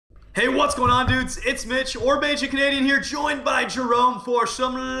Hey, what's going on, dudes? It's Mitch, or Bajan Canadian here, joined by Jerome for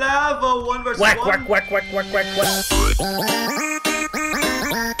some lava 1 vs. 1. Whack, whack, whack, whack, whack, whack, whack.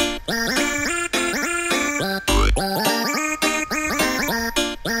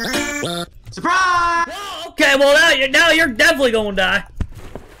 Surprise! Whoa, okay, well now you're definitely gonna die.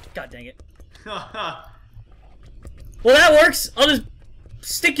 God dang it. Well, that works. I'll just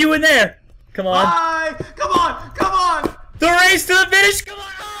stick you in there. Come on. Bye! Come on! Come on! The race to the finish. Come on.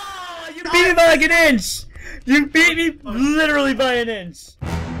 Oh, you beat me by like an inch. You beat me literally by an inch.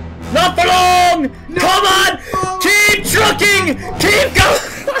 Not for long. No. Come on. Keep trucking. Keep going.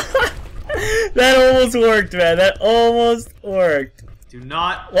 That almost worked, man. That almost worked. Do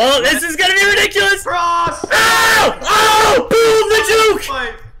not. Well, this is gonna be ridiculous. Cross. Oh! Oh! Boom! The juke.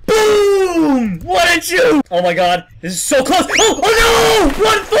 Fight. Boom! What a juke! Oh my god, this is so close! Oh no!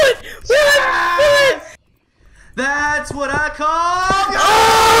 1 foot! 1 foot! That's what I call.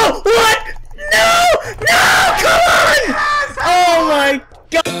 Oh! What? No! No! Come on! Yes, oh my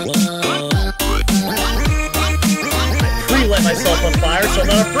god! I pre-let myself on fire, so I'm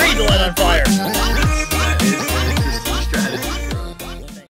not afraid to light on fire.